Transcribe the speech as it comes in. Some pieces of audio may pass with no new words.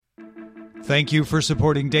Thank you for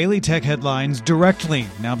supporting Daily Tech Headlines directly.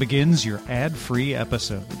 Now begins your ad-free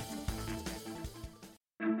episode.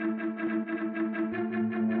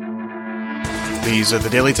 These are the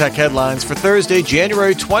Daily Tech Headlines for Thursday,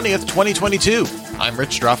 January 20th, 2022. I'm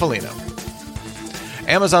Rich Straffolino.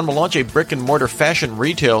 Amazon will launch a brick-and-mortar fashion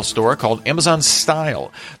retail store called Amazon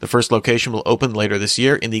Style. The first location will open later this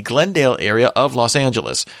year in the Glendale area of Los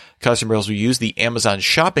Angeles. Customers will use the Amazon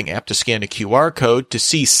shopping app to scan a QR code to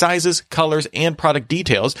see sizes, colors, and product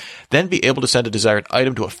details, then be able to send a desired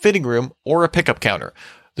item to a fitting room or a pickup counter.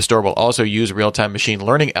 The store will also use real-time machine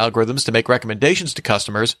learning algorithms to make recommendations to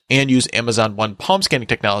customers and use Amazon One palm scanning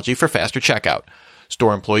technology for faster checkout.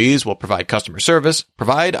 Store employees will provide customer service,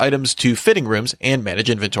 provide items to fitting rooms, and manage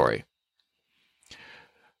inventory.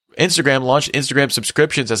 Instagram launched Instagram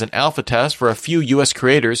subscriptions as an alpha test for a few U.S.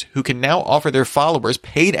 creators who can now offer their followers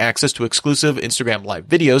paid access to exclusive Instagram live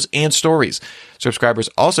videos and stories. Subscribers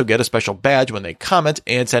also get a special badge when they comment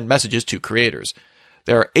and send messages to creators.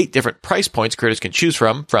 There are 8 different price points creators can choose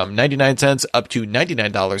from 99 cents up to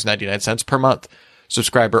 $99.99 per month.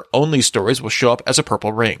 Subscriber-only stories will show up as a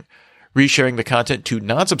purple ring. Resharing the content to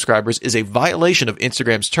non-subscribers is a violation of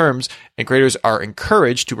Instagram's terms, and creators are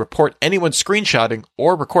encouraged to report anyone screenshotting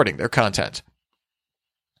or recording their content.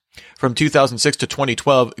 From 2006 to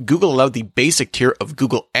 2012, Google allowed the basic tier of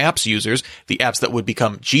Google Apps users, the apps that would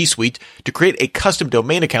become G Suite, to create a custom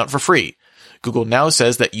domain account for free. Google now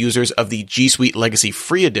says that users of the G Suite Legacy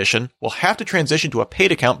Free Edition will have to transition to a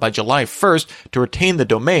paid account by July 1st to retain the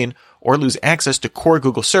domain or lose access to core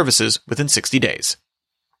Google services within 60 days.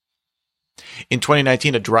 In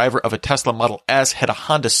 2019, a driver of a Tesla Model S hit a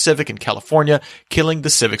Honda Civic in California, killing the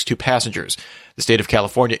Civic's 2 passengers. The state of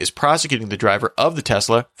California is prosecuting the driver of the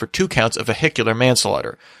Tesla for 2 counts of vehicular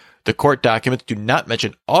manslaughter. The court documents do not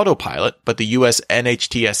mention autopilot, but the U.S.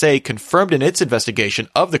 NHTSA confirmed in its investigation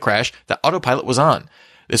of the crash that autopilot was on.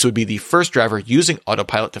 This would be the first driver using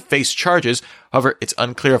autopilot to face charges. However, it's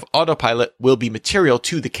unclear if autopilot will be material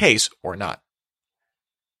to the case or not.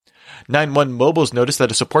 911 Mobiles noticed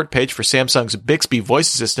that a support page for Samsung's Bixby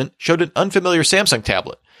voice assistant showed an unfamiliar Samsung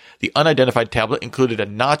tablet. The unidentified tablet included a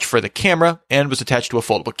notch for the camera and was attached to a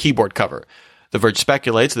foldable keyboard cover. The Verge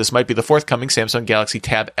speculates this might be the forthcoming Samsung Galaxy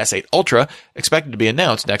Tab S8 Ultra, expected to be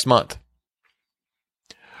announced next month.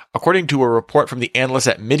 According to a report from the analysts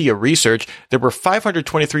at Media Research, there were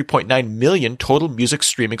 523.9 million total music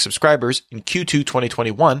streaming subscribers in Q2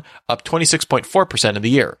 2021, up 26.4% in the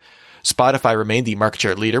year. Spotify remained the market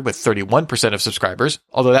share leader with 31% of subscribers,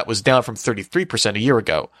 although that was down from 33% a year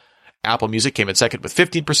ago. Apple Music came in second with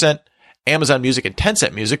 15%. Amazon Music and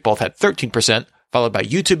Tencent Music both had 13%, followed by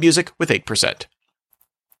YouTube Music with 8%.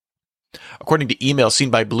 According to emails seen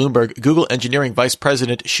by Bloomberg, Google Engineering Vice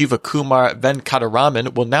President Shiva Kumar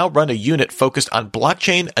Venkataraman will now run a unit focused on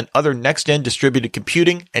blockchain and other next-gen distributed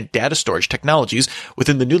computing and data storage technologies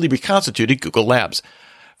within the newly reconstituted Google Labs.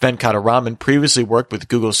 Venkataraman previously worked with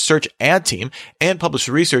Google's search ad team and published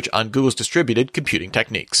research on Google's distributed computing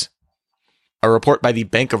techniques. A report by the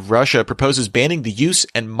Bank of Russia proposes banning the use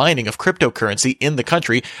and mining of cryptocurrency in the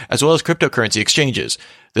country, as well as cryptocurrency exchanges.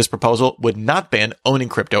 This proposal would not ban owning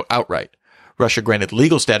crypto outright. Russia granted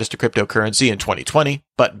legal status to cryptocurrency in 2020,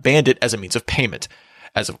 but banned it as a means of payment.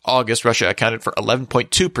 As of August, Russia accounted for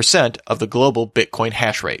 11.2% of the global Bitcoin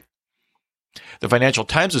hash rate. The Financial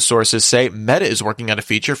Times' sources say Meta is working on a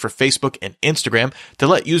feature for Facebook and Instagram to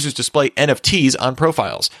let users display NFTs on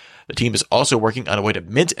profiles. The team is also working on a way to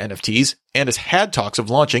mint NFTs and has had talks of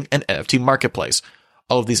launching an NFT marketplace.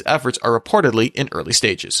 All of these efforts are reportedly in early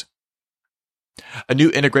stages. A new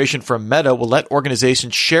integration from Meta will let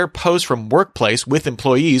organizations share posts from Workplace with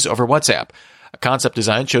employees over WhatsApp. A concept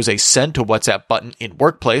design shows a send to WhatsApp button in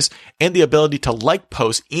Workplace and the ability to like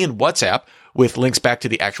posts in WhatsApp with links back to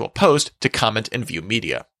the actual post to comment and view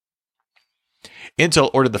media. Intel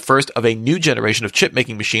ordered the first of a new generation of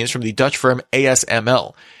chip-making machines from the Dutch firm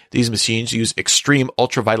ASML. These machines use extreme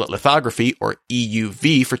ultraviolet lithography, or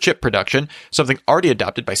EUV, for chip production, something already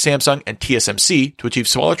adopted by Samsung and TSMC to achieve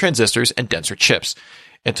smaller transistors and denser chips.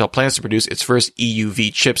 Intel plans to produce its first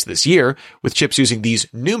EUV chips this year, with chips using these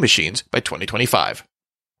new machines by 2025.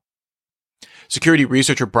 Security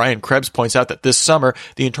researcher Brian Krebs points out that this summer,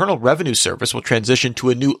 the Internal Revenue Service will transition to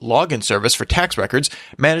a new login service for tax records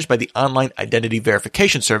managed by the online identity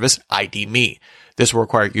verification service ID.me. This will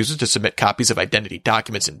require users to submit copies of identity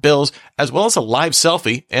documents and bills, as well as a live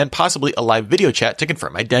selfie and possibly a live video chat to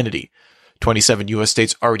confirm identity. 27 U.S.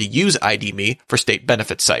 states already use ID.me for state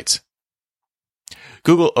benefit sites.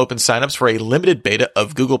 Google opened signups for a limited beta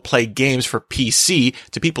of Google Play games for PC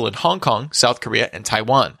to people in Hong Kong, South Korea, and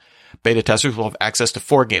Taiwan. Beta testers will have access to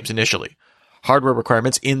 4 games initially. Hardware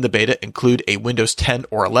requirements in the beta include a Windows 10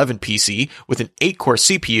 or 11 PC with an 8-core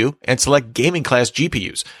CPU and select gaming class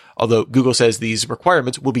GPUs, although Google says these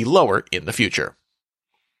requirements will be lower in the future.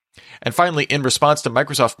 And finally, in response to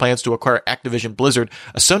Microsoft plans to acquire Activision Blizzard,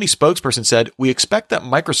 a Sony spokesperson said, "We expect that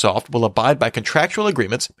Microsoft will abide by contractual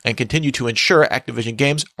agreements and continue to ensure Activision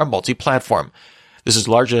games are multi-platform." This is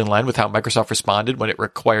largely in line with how Microsoft responded when it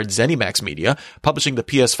required ZeniMax Media, publishing the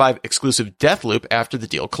PS5 exclusive Deathloop after the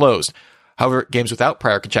deal closed. However, games without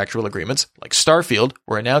prior contractual agreements, like Starfield,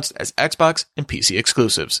 were announced as Xbox and PC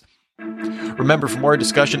exclusives. Remember, for more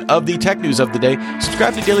discussion of the tech news of the day,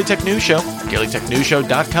 subscribe to Daily Tech News Show at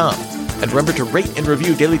dailytechnewsshow.com. And remember to rate and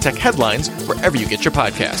review Daily Tech Headlines wherever you get your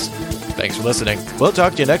podcasts. Thanks for listening. We'll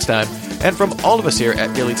talk to you next time. And from all of us here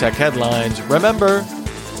at Daily Tech Headlines, remember,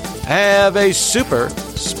 have a super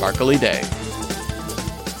sparkly day.